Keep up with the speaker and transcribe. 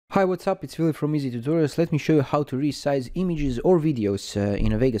Hi, what's up? It's Willy from Easy Tutorials. Let me show you how to resize images or videos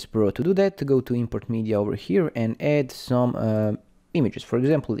in a Vegas Pro. To do that, go to Import Media over here and add some images. For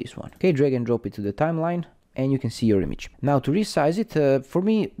example, this one. Okay, drag and drop it to the timeline and you can see your image. Now to resize it, for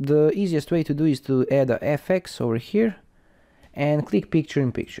me, the easiest way to do is to add a FX over here and click Picture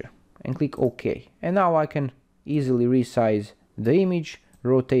in Picture and click OK. And now I can easily resize the image,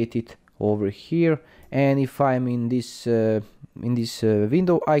 rotate it over here, and if I'm in this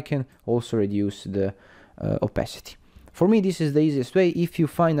window, I can also reduce the opacity. For me, this is the easiest way. If you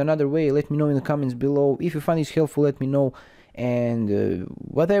find another way, let me know in the comments below. If you find this helpful, let me know, and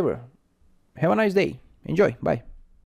whatever. Have a nice day. Enjoy. Bye.